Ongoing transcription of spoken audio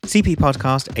CP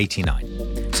Podcast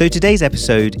 89. So today's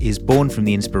episode is born from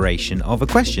the inspiration of a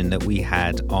question that we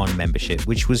had on membership,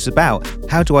 which was about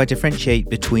how do I differentiate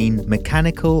between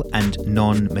mechanical and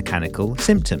non-mechanical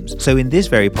symptoms. So in this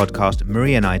very podcast,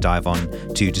 Maria and I dive on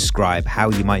to describe how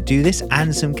you might do this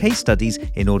and some case studies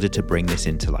in order to bring this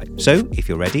into life. So if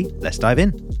you're ready, let's dive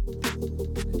in.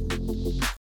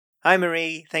 Hi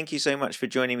Marie, thank you so much for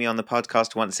joining me on the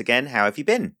podcast once again. How have you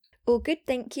been? All good,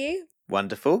 thank you.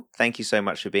 Wonderful. Thank you so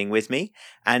much for being with me.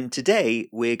 And today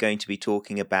we're going to be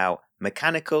talking about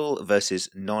mechanical versus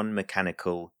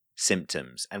non-mechanical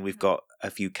symptoms. And we've got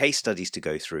a few case studies to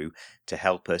go through to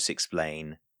help us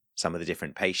explain some of the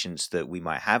different patients that we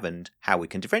might have and how we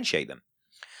can differentiate them.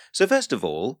 So first of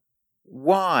all,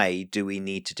 why do we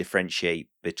need to differentiate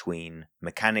between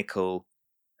mechanical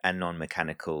and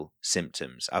non-mechanical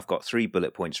symptoms? I've got 3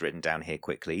 bullet points written down here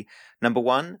quickly. Number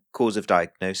 1, cause of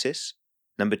diagnosis.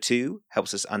 Number 2,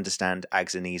 helps us understand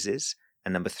axonesis.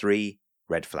 And number 3,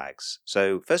 red flags.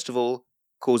 So first of all,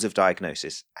 cause of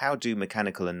diagnosis. How do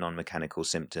mechanical and non-mechanical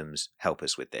symptoms help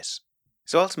us with this?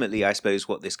 So ultimately, I suppose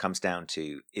what this comes down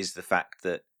to is the fact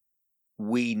that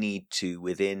we need to,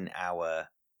 within our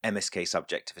MSK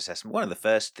subjective assessment, one of the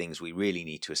first things we really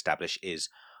need to establish is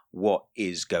what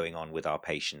is going on with our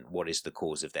patient, what is the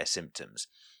cause of their symptoms.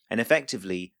 And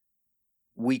effectively,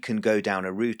 we can go down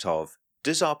a route of,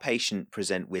 does our patient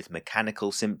present with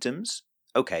mechanical symptoms?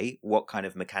 Okay, what kind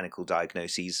of mechanical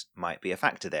diagnoses might be a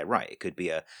factor there? Right, it could be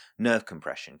a nerve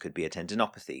compression, could be a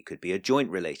tendinopathy, could be a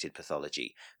joint-related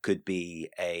pathology, could be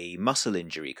a muscle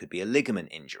injury, could be a ligament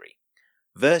injury.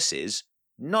 Versus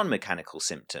non-mechanical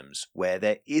symptoms, where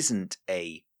there isn't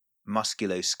a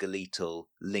musculoskeletal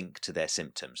link to their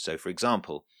symptoms. So, for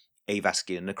example,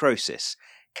 avascular necrosis,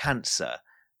 cancer,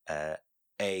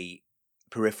 a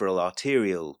peripheral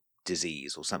arterial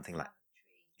disease or something like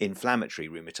inflammatory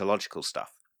rheumatological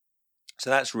stuff. So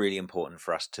that's really important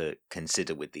for us to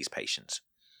consider with these patients.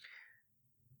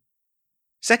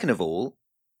 Second of all,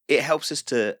 it helps us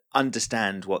to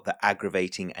understand what the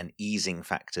aggravating and easing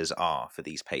factors are for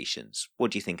these patients. What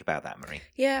do you think about that, Marie?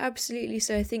 Yeah, absolutely.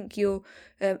 So I think your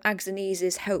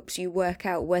axonesis helps you work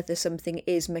out whether something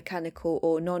is mechanical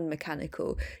or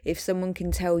non-mechanical. If someone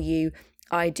can tell you,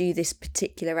 I do this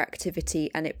particular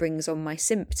activity and it brings on my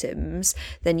symptoms,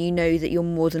 then you know that you're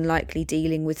more than likely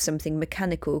dealing with something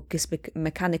mechanical, because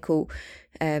mechanical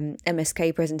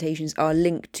MSK presentations are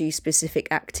linked to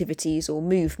specific activities or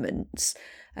movements,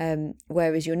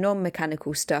 whereas your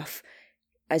non-mechanical stuff,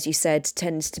 as you said,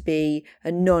 tends to be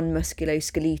a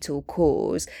non-musculoskeletal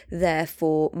cause,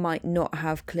 therefore might not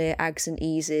have clear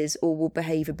axonesis or will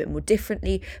behave a bit more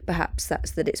differently. Perhaps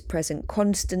that's that it's present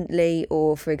constantly,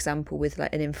 or for example with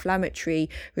like an inflammatory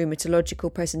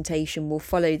rheumatological presentation will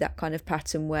follow that kind of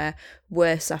pattern where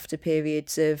worse after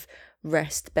periods of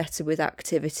rest, better with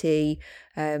activity,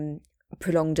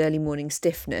 prolonged early morning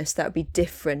stiffness. That would be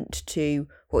different to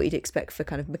what you'd expect for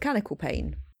kind of mechanical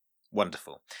pain.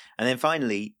 Wonderful. And then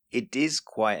finally, it is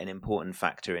quite an important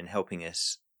factor in helping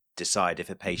us decide if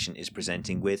a patient is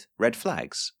presenting with red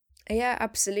flags. Yeah,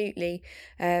 absolutely.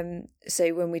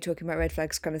 So when we're talking about red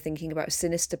flags, kind of thinking about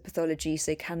sinister pathology,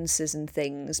 so cancers and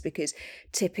things, because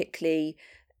typically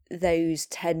those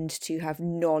tend to have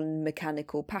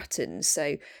non-mechanical patterns.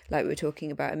 So like we were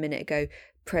talking about a minute ago,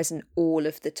 present all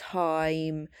of the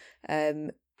time,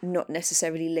 not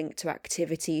necessarily linked to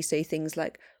activity. So things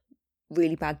like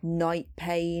really bad night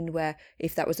pain, where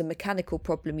if that was a mechanical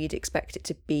problem you'd expect it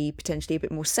to be potentially a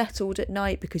bit more settled at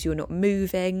night because you're not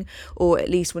moving, or at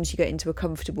least once you get into a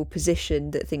comfortable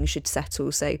position that things should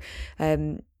settle. So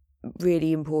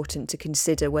really important to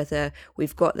consider whether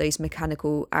we've got those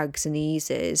mechanical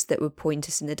axonesis that would point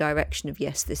us in the direction of,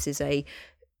 yes, this is a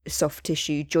soft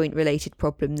tissue joint related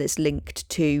problem that's linked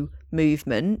to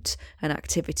movement and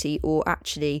activity, or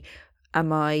actually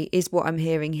is what I'm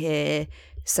hearing here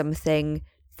something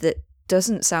that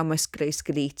doesn't sound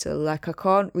musculoskeletal, like I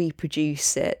can't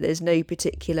reproduce it, there's no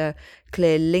particular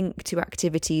clear link to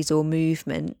activities or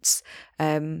movements.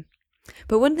 But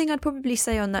one thing I'd probably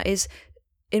say on that is,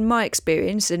 in my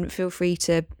experience, and feel free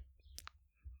to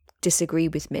disagree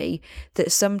with me,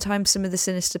 that sometimes some of the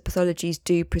sinister pathologies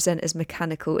do present as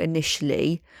mechanical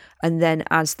initially, and then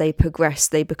as they progress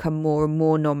they become more and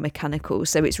more non-mechanical.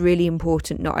 So it's really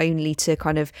important not only to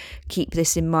kind of keep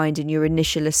this in mind in your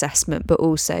initial assessment, but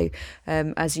also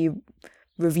as you're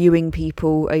reviewing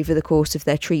people over the course of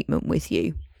their treatment with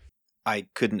you. I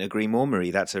couldn't agree more,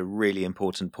 Marie. That's a really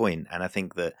important point, and I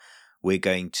think that we're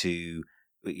going to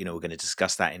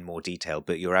discuss that in more detail,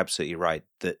 but you're absolutely right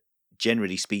that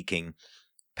generally speaking,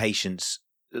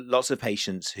 lots of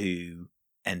patients who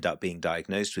end up being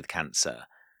diagnosed with cancer,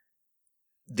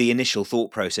 the initial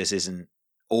thought process isn't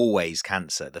always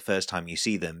cancer. The first time you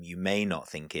see them, you may not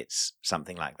think it's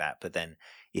something like that. But then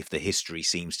if the history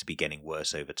seems to be getting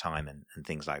worse over time and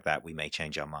things like that, we may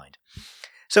change our mind.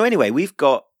 So anyway, we've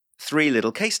got 3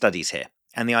 little case studies here.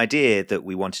 And the idea that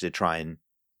we wanted to try and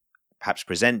perhaps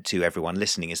present to everyone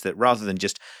listening is that rather than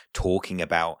just talking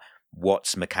about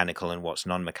what's mechanical and what's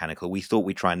non-mechanical, we thought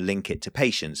we'd try and link it to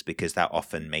patients, because that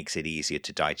often makes it easier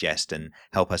to digest and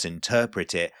help us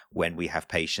interpret it when we have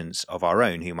patients of our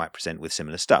own who might present with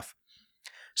similar stuff.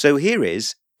 So here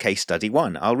is case study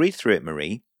 1. I'll read through it,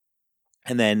 Marie,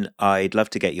 and then I'd love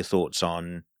to get your thoughts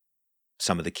on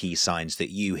some of the key signs that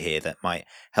you hear that might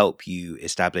help you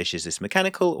establish, is this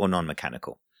mechanical or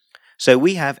non-mechanical? So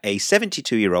we have a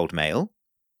 72-year-old male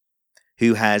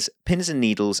who has pins and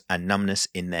needles and numbness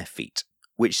in their feet,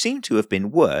 which seem to have been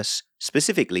worse,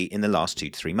 specifically in the last 2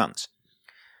 to 3 months.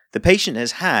 The patient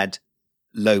has had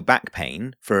low back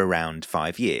pain for around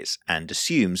 5 years and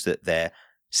assumes that their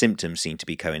symptoms seem to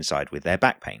be coincide with their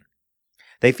back pain.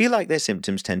 They feel like their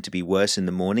symptoms tend to be worse in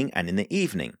the morning and in the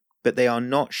evening, but they are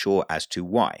not sure as to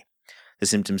why. The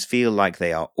symptoms feel like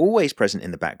they are always present in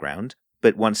the background,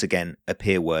 but once again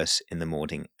appear worse in the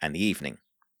morning and the evening.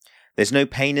 There's no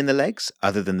pain in the legs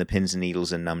other than the pins and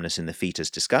needles and numbness in the feet as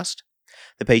discussed.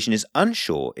 The patient is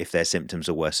unsure if their symptoms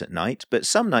are worse at night, but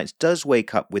some nights does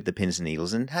wake up with the pins and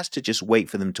needles and has to just wait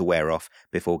for them to wear off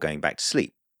before going back to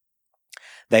sleep.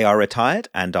 They are retired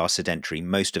and are sedentary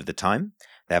most of the time.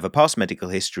 They have a past medical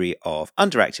history of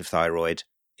underactive thyroid,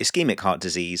 ischemic heart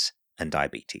disease, and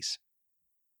diabetes.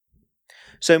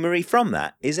 So Marie, from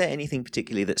that, is there anything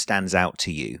particularly that stands out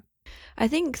to you? I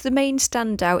think the main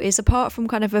standout is, apart from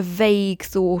kind of a vague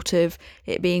thought of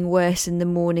it being worse in the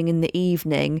morning and the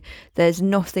evening, there's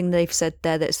nothing they've said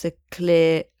there that's a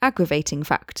clear aggravating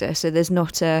factor. So there's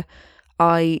not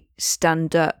I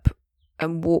stand up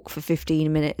and walk for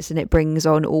 15 minutes and it brings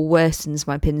on or worsens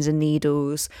my pins and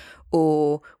needles,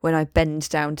 or when I bend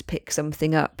down to pick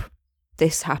something up,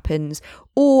 this happens,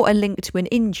 or a link to an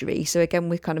injury. So again,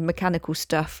 with kind of mechanical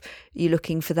stuff, you're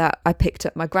looking for that. I picked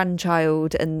up my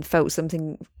grandchild and felt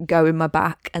something go in my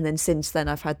back, and then since then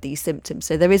I've had these symptoms.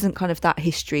 So there isn't kind of that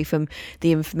history from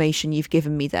the information you've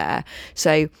given me there.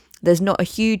 So there's not a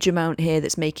huge amount here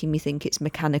that's making me think it's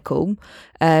mechanical.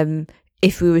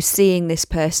 If we were seeing this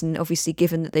person, obviously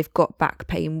given that they've got back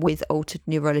pain with altered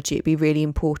neurology, it'd be really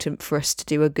important for us to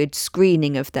do a good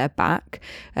screening of their back,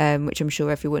 which I'm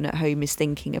sure everyone at home is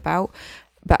thinking about.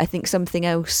 But I think something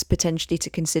else potentially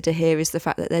to consider here is the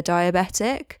fact that they're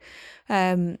diabetic.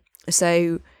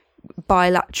 So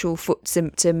bilateral foot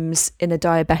symptoms in a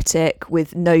diabetic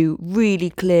with no really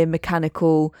clear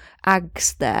mechanical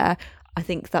ags there, I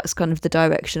think that's kind of the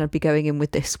direction I'd be going in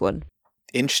with this one.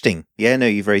 Interesting. Yeah, no,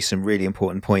 you've raised some really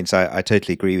important points. I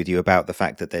totally agree with you about the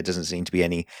fact that there doesn't seem to be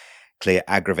any clear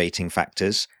aggravating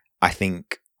factors. I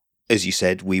think, as you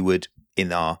said, we would,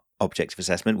 in our objective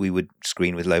assessment, we would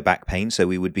screen with low back pain. So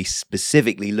we would be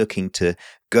specifically looking to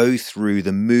go through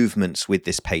the movements with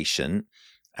this patient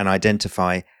and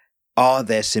identify, are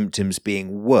their symptoms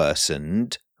being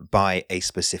worsened by a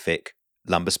specific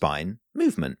lumbar spine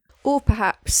movement? Or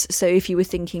perhaps, so if you were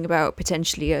thinking about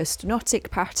potentially a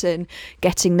stenotic pattern,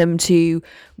 getting them to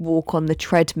walk on the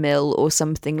treadmill or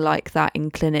something like that in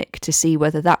clinic to see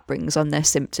whether that brings on their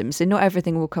symptoms. So not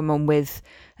everything will come on with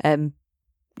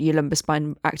your lumbar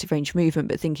spine active range of movement,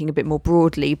 but thinking a bit more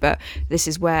broadly. But this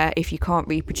is where, if you can't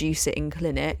reproduce it in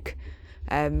clinic,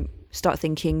 start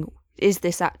thinking, is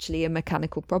this actually a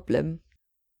mechanical problem?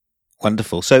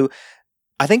 Wonderful. So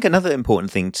I think another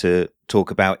important thing to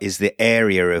talk about is the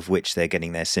area of which they're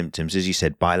getting their symptoms. As you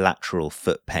said, bilateral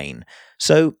foot pain.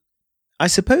 So I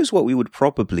suppose what we would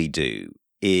probably do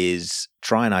is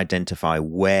try and identify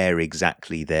where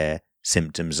exactly their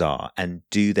symptoms are, and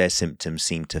do their symptoms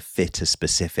seem to fit a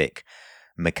specific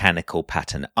mechanical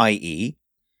pattern, i.e.,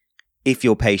 if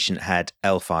your patient had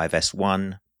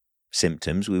L5-S1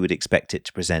 symptoms, we would expect it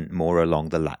to present more along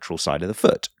the lateral side of the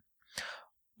foot.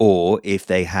 Or if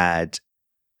they had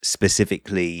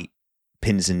specifically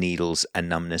pins and needles and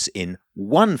numbness in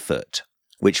one foot,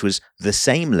 which was the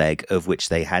same leg of which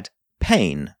they had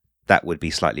pain, that would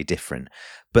be slightly different.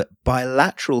 But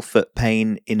bilateral foot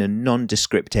pain in a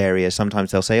nondescript area, sometimes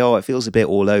they'll say, oh, it feels a bit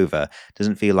all over.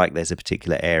 Doesn't feel like there's a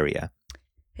particular area.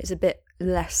 It's a bit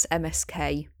less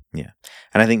MSK. Yeah.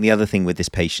 And I think the other thing with this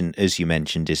patient, as you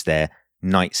mentioned, is their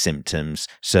night symptoms.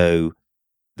 So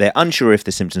they're unsure if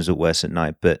the symptoms are worse at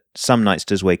night, but some nights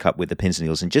does wake up with the pins and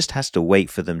needles and just has to wait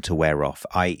for them to wear off,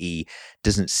 i.e.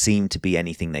 doesn't seem to be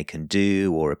anything they can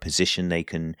do or a position they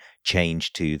can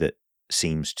change to that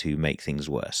seems to make things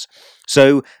worse.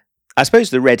 So I suppose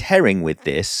the red herring with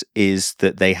this is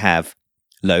that they have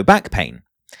low back pain.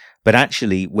 But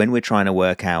actually, when we're trying to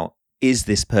work out, is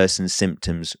this person's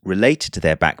symptoms related to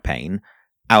their back pain,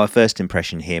 our first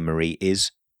impression here, Marie,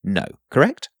 is no,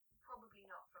 correct? Probably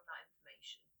not from that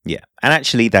information. Yeah, and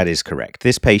actually that is correct.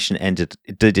 This patient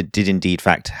did indeed, in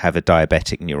fact, have a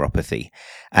diabetic neuropathy.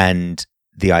 And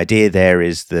the idea there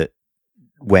is that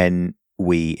when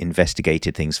we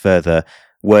investigated things further,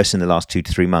 worse in the last 2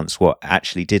 to 3 months, what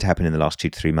actually did happen in the last 2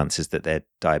 to 3 months is that their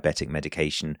diabetic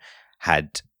medication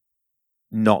had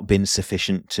not been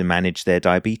sufficient to manage their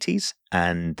diabetes,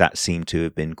 and that seemed to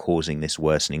have been causing this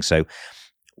worsening. So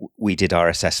we did our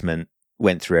assessment,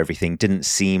 went through everything, didn't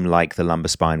seem like the lumbar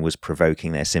spine was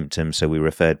provoking their symptoms, so we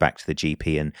referred back to the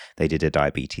GP and they did a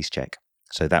diabetes check.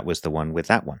 So that was the one with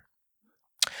that one.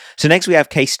 So next we have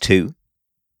case 2.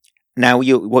 Now,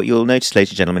 what you'll notice,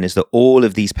 ladies and gentlemen, is that all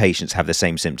of these patients have the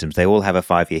same symptoms. They all have a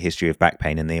 5-year history of back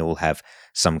pain, and they all have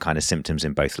some kind of symptoms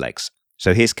in both legs.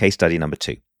 So here's case study number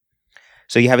 2.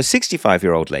 So you have a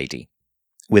 65-year-old lady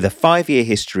with a 5-year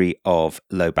history of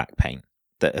low back pain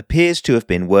that appears to have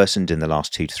been worsened in the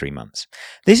last 2 to 3 months.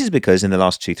 This is because in the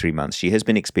last 2-3 months, she has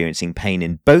been experiencing pain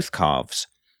in both calves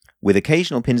with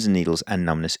occasional pins and needles and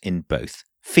numbness in both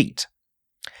feet.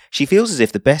 She feels as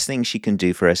if the best thing she can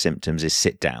do for her symptoms is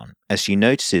sit down, as she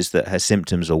notices that her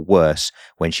symptoms are worse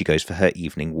when she goes for her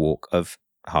evening walk of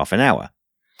half an hour.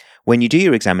 When you do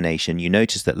your examination, you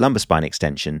notice that lumbar spine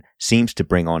extension seems to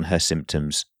bring on her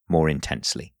symptoms more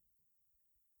intensely.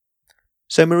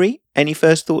 So, Marie, any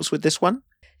first thoughts with this one?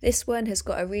 This one has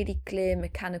got a really clear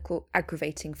mechanical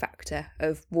aggravating factor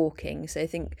of walking, so I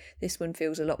think this one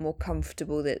feels a lot more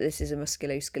comfortable that this is a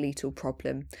musculoskeletal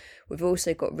problem. We've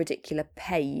also got radicular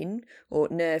pain or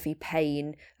nervy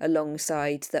pain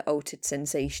alongside the altered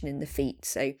sensation in the feet,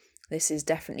 so this is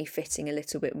definitely fitting a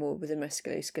little bit more with a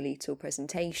musculoskeletal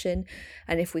presentation.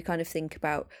 And if we kind of think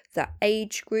about that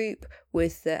age group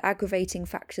with the aggravating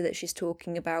factor that she's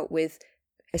talking about with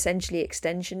essentially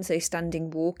extension, so standing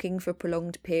walking for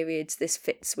prolonged periods, this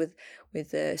fits with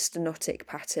the stenotic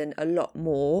pattern a lot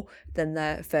more than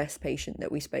the first patient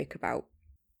that we spoke about.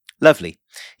 Lovely.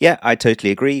 Yeah, I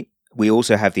totally agree. We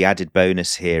also have the added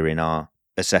bonus here in our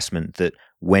assessment that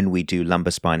when we do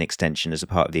lumbar spine extension as a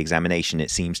part of the examination,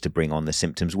 it seems to bring on the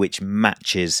symptoms, which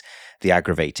matches the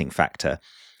aggravating factor.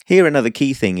 Here, another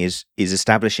key thing is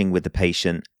establishing with the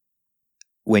patient,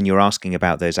 when you're asking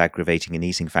about those aggravating and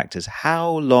easing factors, how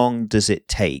long does it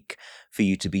take for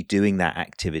you to be doing that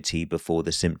activity before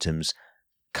the symptoms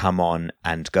come on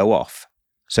and go off?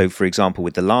 So, for example,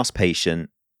 with the last patient,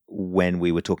 when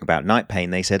we were talking about night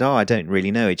pain, they said, I don't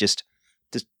really know. It just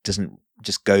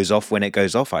goes off when it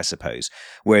goes off, I suppose.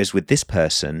 Whereas with this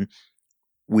person,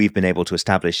 we've been able to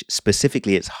establish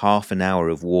specifically it's half an hour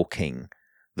of walking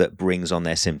that brings on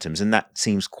their symptoms. And that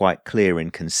seems quite clear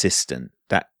and consistent.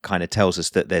 That kind of tells us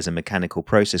that there's a mechanical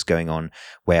process going on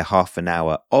where half an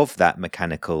hour of that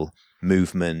mechanical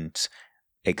movement,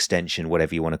 extension,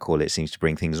 whatever you want to call it, seems to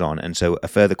bring things on. And so a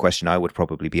further question I would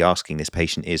probably be asking this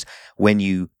patient is, when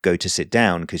you go to sit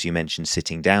down, because you mentioned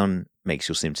sitting down makes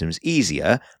your symptoms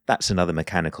easier, that's another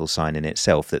mechanical sign in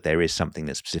itself that there is something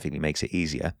that specifically makes it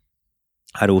easier.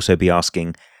 I'd also be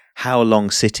asking, how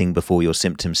long sitting before your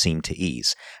symptoms seem to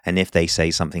ease? And if they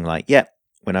say something like,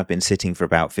 when I've been sitting for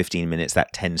about 15 minutes,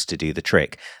 that tends to do the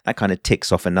trick, that kind of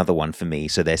ticks off another one for me.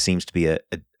 So there seems to be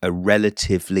a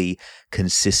relatively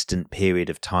consistent period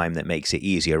of time that makes it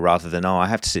easier, rather than, I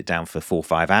have to sit down for 4 or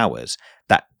 5 hours.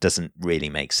 That doesn't really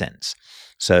make sense.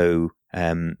 So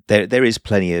there is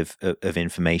plenty of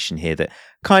information here that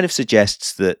kind of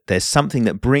suggests that there's something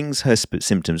that brings her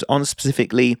symptoms on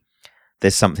specifically,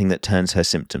 there's something that turns her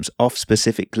symptoms off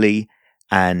specifically,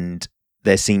 and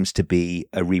there seems to be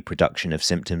a reproduction of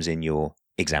symptoms in your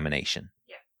examination.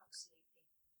 Yeah, absolutely.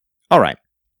 All right.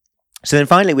 So then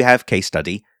finally we have case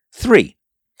study 3.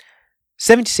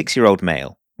 76-year-old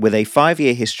male with a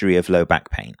 5-year history of low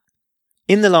back pain.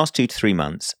 In the last 2 to 3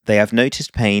 months, they have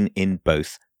noticed pain in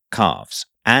both calves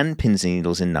and pins and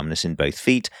needles and numbness in both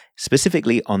feet,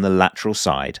 specifically on the lateral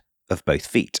side of both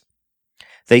feet.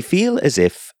 They feel as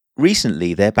if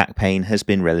recently their back pain has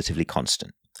been relatively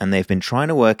constant, and they've been trying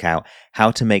to work out how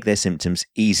to make their symptoms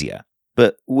easier,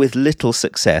 but with little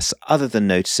success other than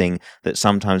noticing that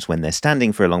sometimes when they're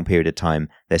standing for a long period of time,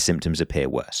 their symptoms appear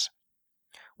worse.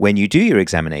 When you do your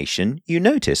examination, you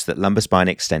notice that lumbar spine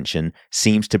extension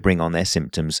seems to bring on their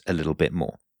symptoms a little bit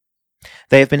more.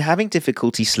 They have been having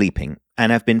difficulty sleeping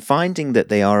and have been finding that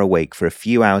they are awake for a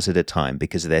few hours at a time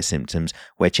because of their symptoms,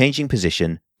 where changing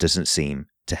position doesn't seem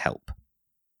to help.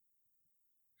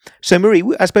 So, Marie,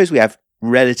 I suppose we have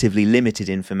relatively limited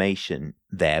information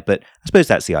there, but I suppose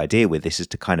that's the idea with this, is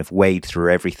to kind of wade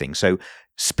through everything. So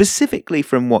specifically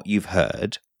from what you've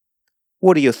heard,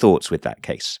 what are your thoughts with that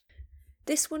case?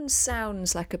 This one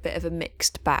sounds like a bit of a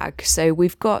mixed bag. So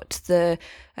we've got the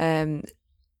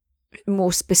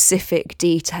more specific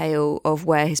detail of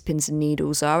where his pins and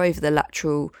needles are over the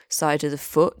lateral side of the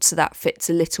foot, so that fits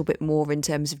a little bit more in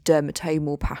terms of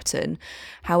dermatomal pattern.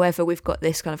 However, we've got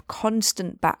this kind of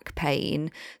constant back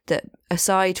pain that,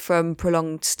 aside from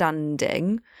prolonged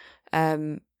standing,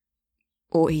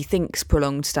 or he thinks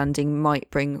prolonged standing might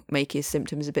make his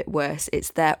symptoms a bit worse,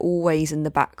 it's there always in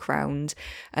the background.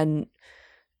 And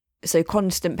so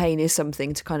constant pain is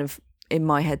something to kind of, in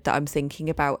my head, that I'm thinking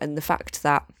about. And the fact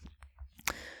that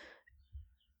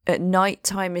at night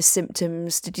time his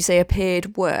symptoms, did you say,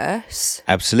 appeared worse?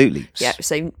 Absolutely. Yeah,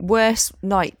 so worse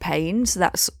night pain, so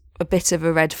that's a bit of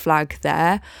a red flag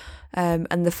there.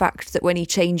 And the fact that when he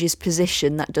changes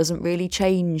position, that doesn't really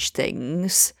change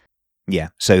things. Yeah,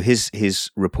 so his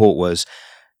report was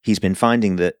he's been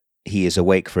finding that he is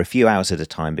awake for a few hours at a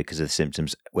time because of the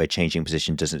symptoms where changing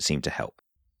position doesn't seem to help.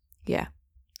 Yeah,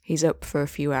 he's up for a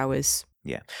few hours.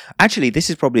 Yeah. Actually,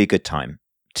 this is probably a good time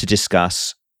to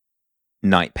discuss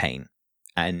night pain,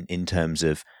 and in terms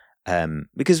of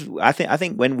because I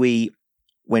think when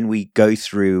we go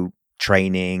through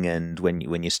training and when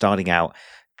you're starting out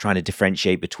trying to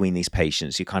differentiate between these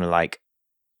patients, you're kind of like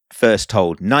first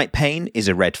told night pain is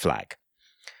a red flag.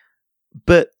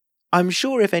 But I'm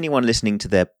sure if anyone listening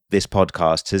to this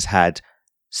podcast has had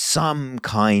some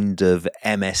kind of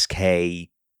MSK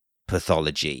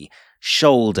pathology,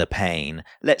 shoulder pain,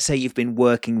 let's say you've been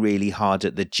working really hard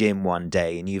at the gym one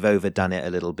day and you've overdone it a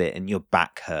little bit and your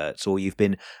back hurts, or you've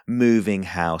been moving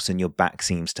house and your back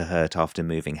seems to hurt after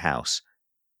moving house.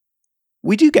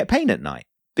 We do get pain at night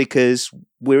because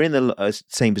we're in the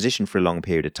same position for a long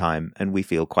period of time and we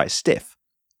feel quite stiff.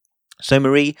 So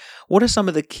Marie, what are some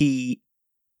of the key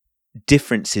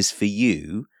differences for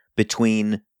you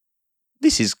between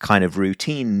this is kind of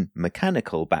routine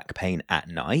mechanical back pain at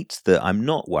night that I'm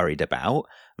not worried about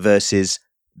versus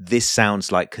this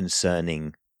sounds like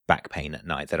concerning back pain at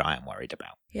night that I am worried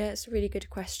about? Yeah, it's a really good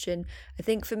question. I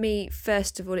think for me,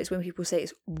 first of all, it's when people say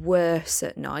it's worse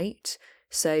at night.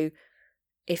 So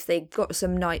if they got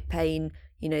some night pain,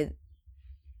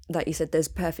 like you said, there's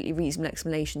perfectly reasonable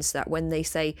explanations to that. When they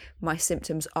say my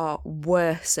symptoms are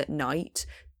worse at night,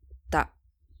 that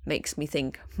makes me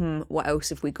think, what else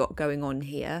have we got going on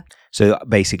here? So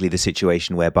basically the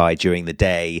situation whereby during the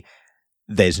day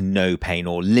there's no pain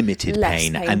or limited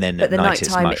pain, and then at night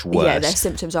it's much worse. Yeah, their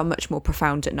symptoms are much more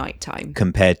profound at night time.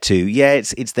 Compared to,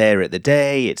 it's there at the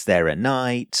day, it's there at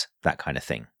night, that kind of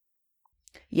thing.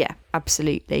 Yeah,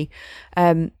 absolutely.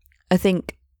 I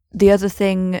think the other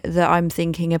thing that I'm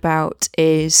thinking about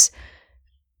is,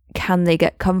 can they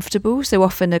get comfortable? So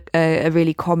often a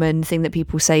really common thing that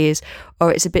people say is,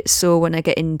 it's a bit sore when I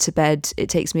get into bed. It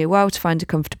takes me a while to find a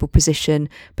comfortable position,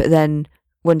 but then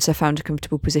once I found a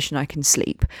comfortable position, I can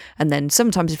sleep. And then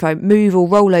sometimes if I move or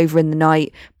roll over in the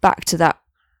night, back to that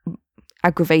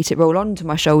aggravated roll onto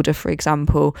my shoulder, for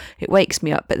example, it wakes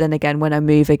me up. But then again, when I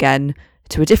move again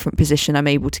to a different position, I'm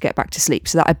able to get back to sleep.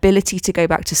 So that ability to go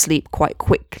back to sleep quite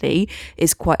quickly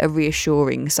is quite a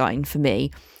reassuring sign for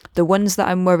me. The ones that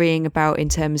I'm worrying about in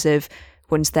terms of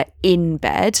once they're in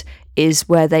bed is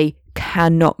where they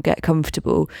cannot get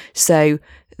comfortable. So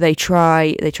they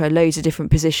try loads of different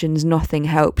positions, nothing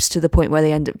helps, to the point where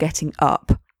they end up getting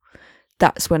up.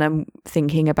 That's when I'm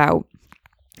thinking about,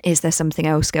 is there something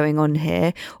else going on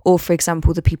here? Or, for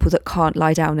example, the people that can't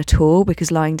lie down at all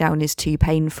because lying down is too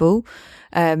painful.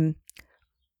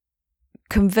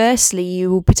 Conversely, you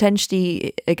will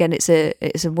potentially, again, it's a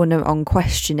one on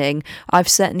questioning. I've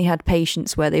certainly had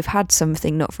patients where they've had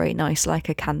something not very nice, like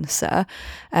a cancer,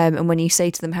 and when you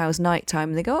say to them, how's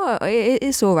nighttime? They go,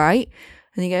 it's all right.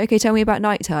 And you go, okay, tell me about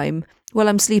nighttime. Well,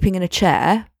 I'm sleeping in a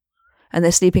chair. And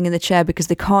they're sleeping in the chair because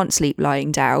they can't sleep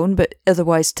lying down, but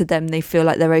otherwise to them they feel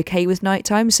like they're okay with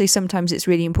nighttime. So sometimes it's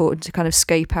really important to kind of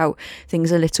scope out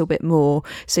things a little bit more.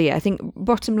 So yeah, I think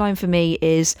bottom line for me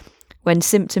is when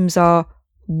symptoms are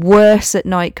worse at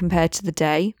night compared to the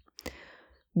day,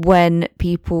 when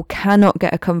people cannot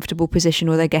get a comfortable position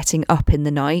or they're getting up in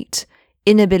the night,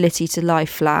 inability to lie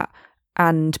flat,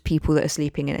 and people that are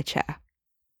sleeping in a chair.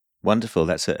 Wonderful.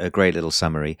 That's a great little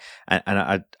summary.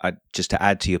 And I just to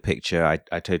add to your picture,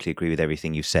 I totally agree with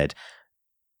everything you've said.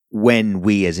 When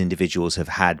we as individuals have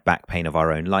had back pain of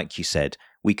our own, like you said,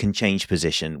 we can change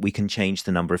position. We can change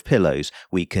the number of pillows.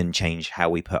 We can change how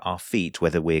we put our feet,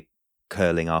 whether we're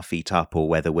curling our feet up or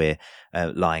whether we're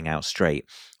lying out straight,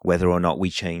 whether or not we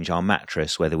change our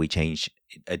mattress, whether we change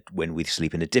when we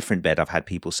sleep in a different bed. I've had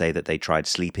people say that they tried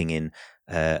sleeping in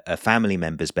a family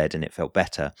member's bed and it felt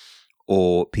better,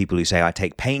 or people who say, I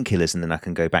take painkillers and then I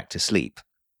can go back to sleep.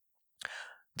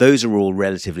 Those are all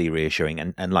relatively reassuring.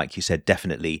 And like you said,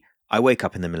 definitely, I wake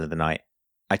up in the middle of the night,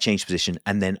 I change position,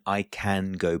 and then I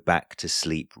can go back to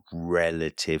sleep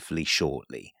relatively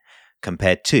shortly,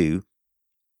 compared to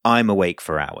I'm awake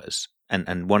for hours.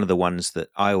 And one of the ones that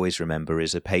I always remember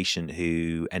is a patient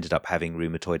who ended up having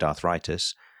rheumatoid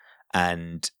arthritis.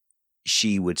 And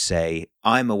she would say,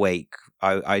 I'm awake.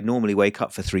 I normally wake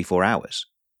up for 3-4 hours,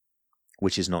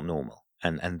 which is not normal.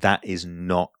 And that is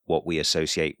not what we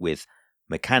associate with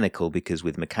mechanical, because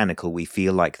with mechanical, we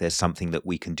feel like there's something that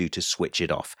we can do to switch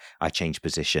it off. I change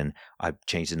position, I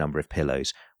change the number of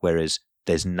pillows, whereas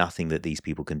there's nothing that these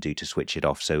people can do to switch it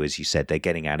off. So as you said, they're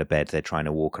getting out of bed, they're trying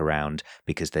to walk around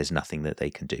because there's nothing that they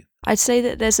can do. I'd say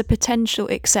that there's a potential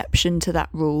exception to that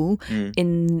rule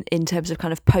in terms of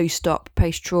kind of post-op,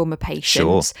 post-trauma patients.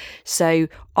 Sure. So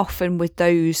often with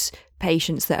those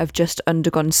patients that have just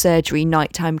undergone surgery,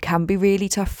 nighttime can be really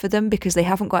tough for them because they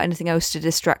haven't got anything else to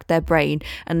distract their brain,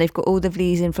 and they've got all of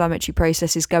these inflammatory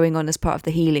processes going on as part of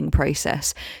the healing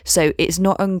process. So it's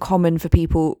not uncommon for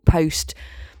people post,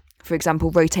 for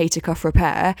example, rotator cuff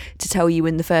repair, to tell you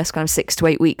in the first kind of 6 to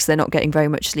 8 weeks they're not getting very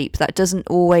much sleep. That doesn't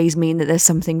always mean that there's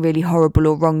something really horrible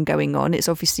or wrong going on. It's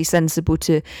obviously sensible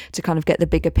to kind of get the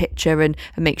bigger picture and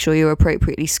make sure you're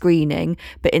appropriately screening.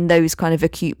 But in those kind of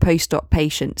acute post-op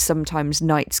patients, sometimes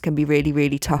nights can be really,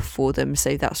 really tough for them.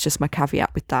 So that's just my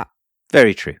caveat with that.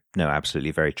 Very true. No,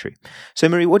 absolutely very true. So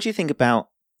Marie, what do you think about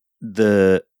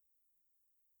the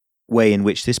way in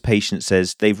which this patient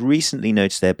says they've recently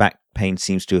noticed their back pain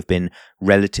seems to have been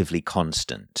relatively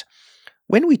constant?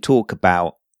 When we talk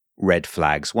about red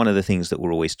flags, one of the things that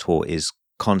we're always taught is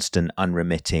constant,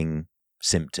 unremitting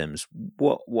symptoms.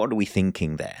 What are we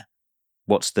thinking there?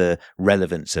 What's the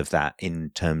relevance of that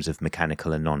in terms of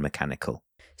mechanical and non-mechanical?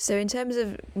 So in terms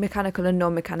of mechanical and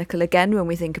non-mechanical, again, when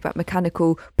we think about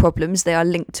mechanical problems, they are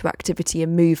linked to activity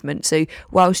and movement. So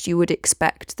whilst you would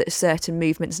expect that certain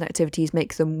movements and activities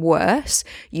make them worse,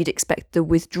 you'd expect the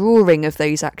withdrawing of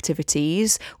those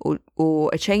activities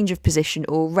or a change of position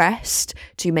or rest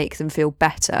to make them feel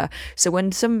better. So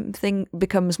when something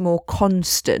becomes more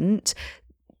constant,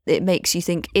 it makes you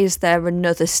think, is there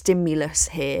another stimulus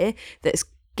here that's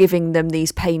giving them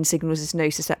these pain signals, this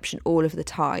nociception all of the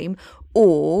time?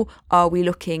 Or are we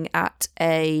looking at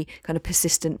a kind of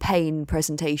persistent pain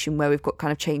presentation where we've got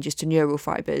kind of changes to neural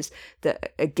fibres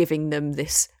that are giving them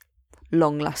this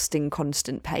long-lasting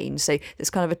constant pain? So there's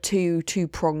kind of a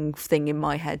two-pronged thing in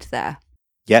my head there.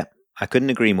 Yeah, I couldn't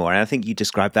agree more. And I think you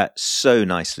described that so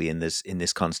nicely in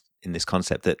this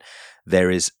concept that there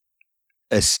is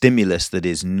a stimulus that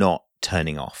is not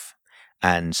turning off.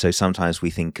 And so sometimes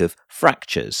we think of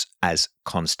fractures as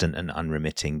constant and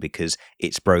unremitting because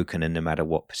it's broken, and no matter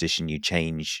what position you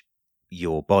change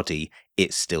your body,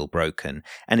 it's still broken.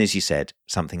 And as you said,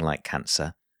 something like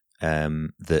cancer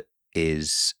that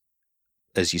is,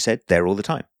 as you said, there all the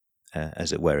time,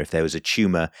 as it were. If there was a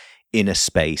tumor in a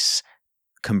space,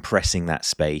 compressing that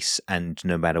space, and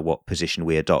no matter what position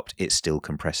we adopt, it's still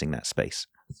compressing that space.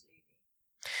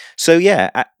 So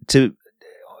yeah,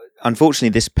 unfortunately,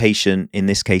 this patient in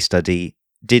this case study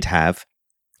did have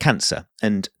cancer.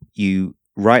 And you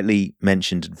rightly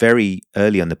mentioned very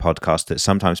early on the podcast that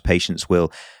sometimes patients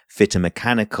will fit a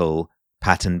mechanical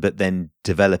pattern, but then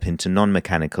develop into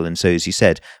non-mechanical. And so, as you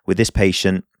said, with this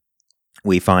patient,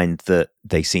 we find that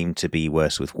they seem to be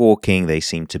worse with walking. They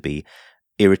seem to be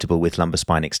irritable with lumbar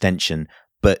spine extension.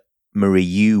 But Marie,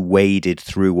 you waded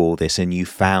through all this and you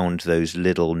found those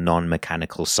little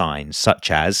non-mechanical signs, such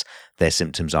as their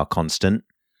symptoms are constant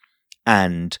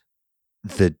and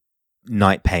the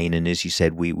night pain. And as you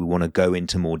said, we want to go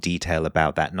into more detail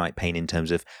about that night pain in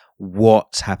terms of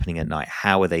what's happening at night.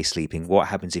 How are they sleeping? What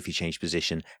happens if you change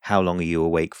position? How long are you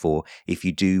awake for? If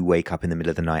you do wake up in the middle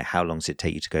of the night, how long does it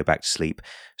take you to go back to sleep?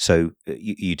 So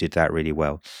you did that really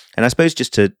well. And I suppose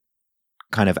just to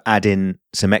kind of add in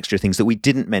some extra things that we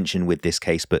didn't mention with this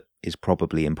case, but is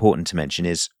probably important to mention,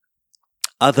 is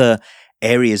other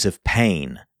areas of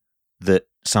pain that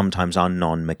sometimes are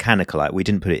non-mechanical. We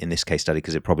didn't put it in this case study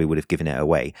because it probably would have given it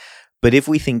away. But if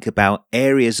we think about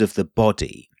areas of the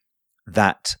body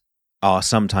that are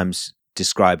sometimes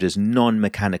described as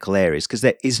non-mechanical areas, because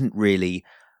there isn't really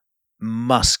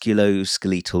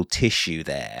musculoskeletal tissue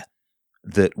there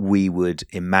that we would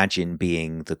imagine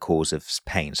being the cause of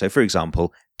pain. So, for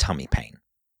example, tummy pain.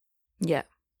 Yeah.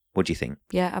 What do you think?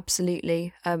 Yeah,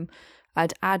 absolutely.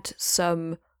 I'd add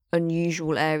some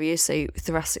unusual areas. So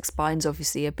thoracic spine's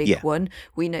obviously a big one.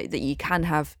 We know that you can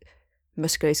have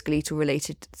musculoskeletal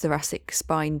related thoracic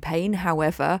spine pain.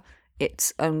 However,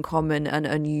 it's uncommon and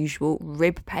unusual.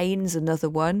 Rib pain's another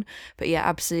one. But yeah,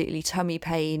 absolutely, tummy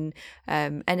pain,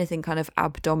 anything kind of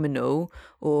abdominal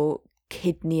or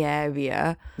kidney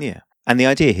area. Yeah. And the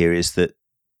idea here is that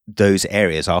those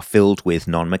areas are filled with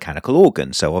non-mechanical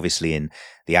organs. So obviously in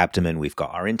the abdomen, we've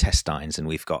got our intestines and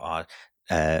we've got our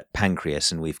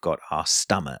pancreas and we've got our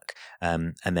stomach.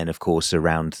 And then, of course,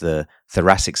 around the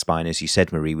thoracic spine, as you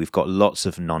said, Marie, we've got lots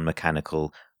of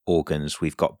non-mechanical organs.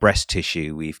 We've got breast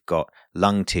tissue, we've got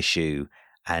lung tissue,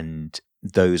 and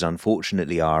those,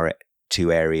 unfortunately, are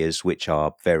two areas which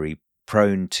are very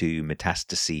prone to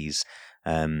metastases,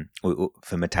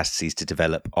 for metastases to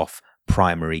develop off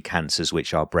primary cancers,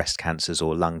 which are breast cancers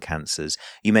or lung cancers.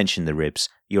 You mentioned the ribs.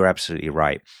 You're absolutely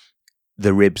right.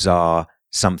 The ribs are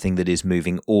something that is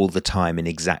moving all the time in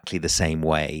exactly the same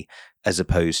way, as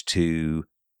opposed to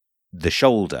the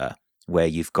shoulder, where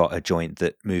you've got a joint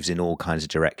that moves in all kinds of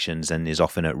directions and is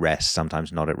often at rest,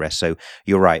 sometimes not at rest. So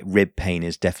you're right, rib pain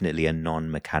is definitely a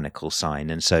non-mechanical sign.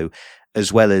 And so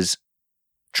as well as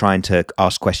trying to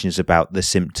ask questions about the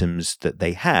symptoms that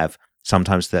they have,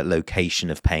 sometimes the location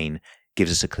of pain gives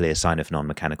us a clear sign of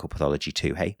non-mechanical pathology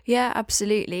too, hey? Yeah,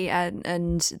 absolutely.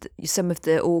 And some of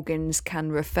the organs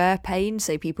can refer pain.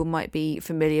 So people might be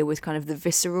familiar with kind of the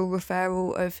visceral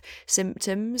referral of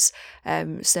symptoms.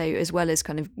 So as well as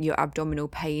kind of your abdominal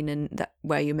pain and that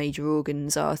where your major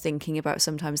organs are, thinking about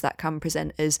sometimes that can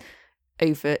present as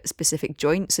over specific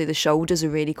joints. So the shoulder's a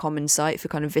really common site for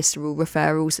kind of visceral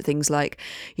referrals, so things like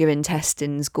your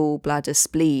intestines, gallbladder,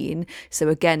 spleen. So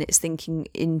again, it's thinking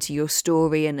into your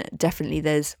story, and definitely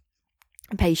there's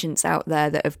patients out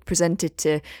there that have presented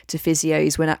to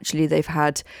physios when actually they've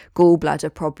had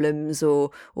gallbladder problems or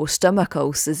stomach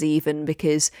ulcers even,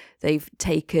 because they've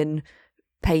taken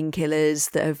painkillers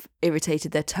that have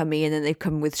irritated their tummy, and then they've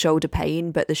come with shoulder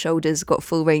pain, but the shoulder's got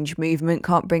full range of movement,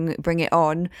 can't bring it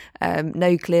on,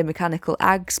 no clear mechanical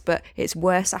ags, but it's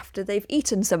worse after they've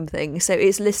eaten something. So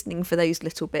it's listening for those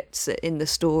little bits in the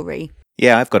story.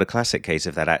 Yeah, I've got a classic case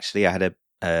of that actually. I had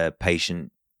a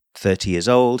patient, 30 years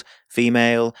old,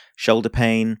 female, shoulder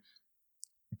pain,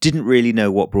 didn't really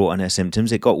know what brought on her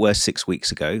symptoms. It got worse 6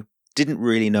 weeks ago, didn't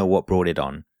really know what brought it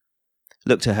on.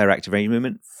 Looked at her active range of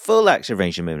movement, full active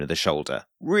range of movement of the shoulder,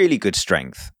 really good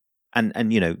strength. And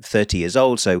 30 years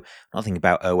old, so we're not thinking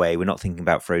about OA, we're not thinking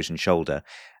about frozen shoulder.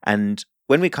 And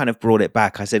when we kind of brought it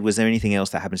back, I said, was there anything else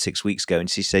that happened 6 weeks ago?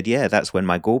 And she said, yeah, that's when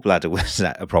my gallbladder was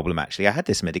a problem, actually. I had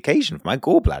this medication for my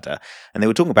gallbladder, and they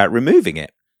were talking about removing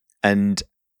it. And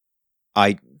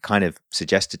I kind of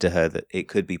suggested to her that it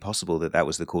could be possible that that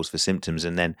was the cause for symptoms.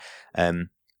 And then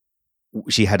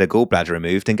she had her gallbladder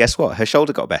removed, and guess what? Her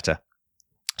shoulder got better.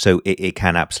 So it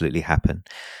can absolutely happen.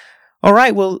 All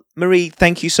right. Well, Marie,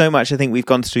 thank you so much. I think we've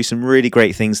gone through some really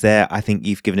great things there. I think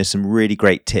you've given us some really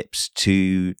great tips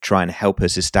to try and help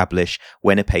us establish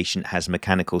when a patient has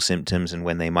mechanical symptoms and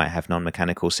when they might have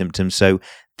non-mechanical symptoms. So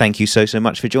thank you so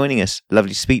much for joining us.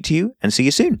 Lovely to speak to you, and see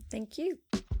you soon. Thank you.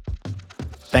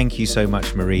 Thank you so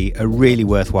much, Marie. A really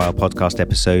worthwhile podcast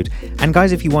episode. And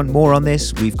guys, if you want more on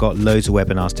this, we've got loads of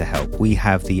webinars to help. We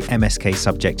have the MSK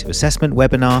Subjective Assessment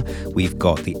webinar, we've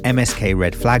got the MSK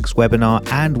Red Flags webinar,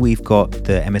 and we've got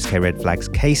the MSK Red Flags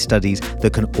case studies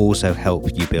that can also help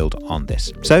you build on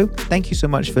this. So thank you so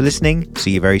much for listening.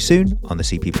 See you very soon on the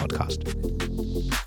CP Podcast.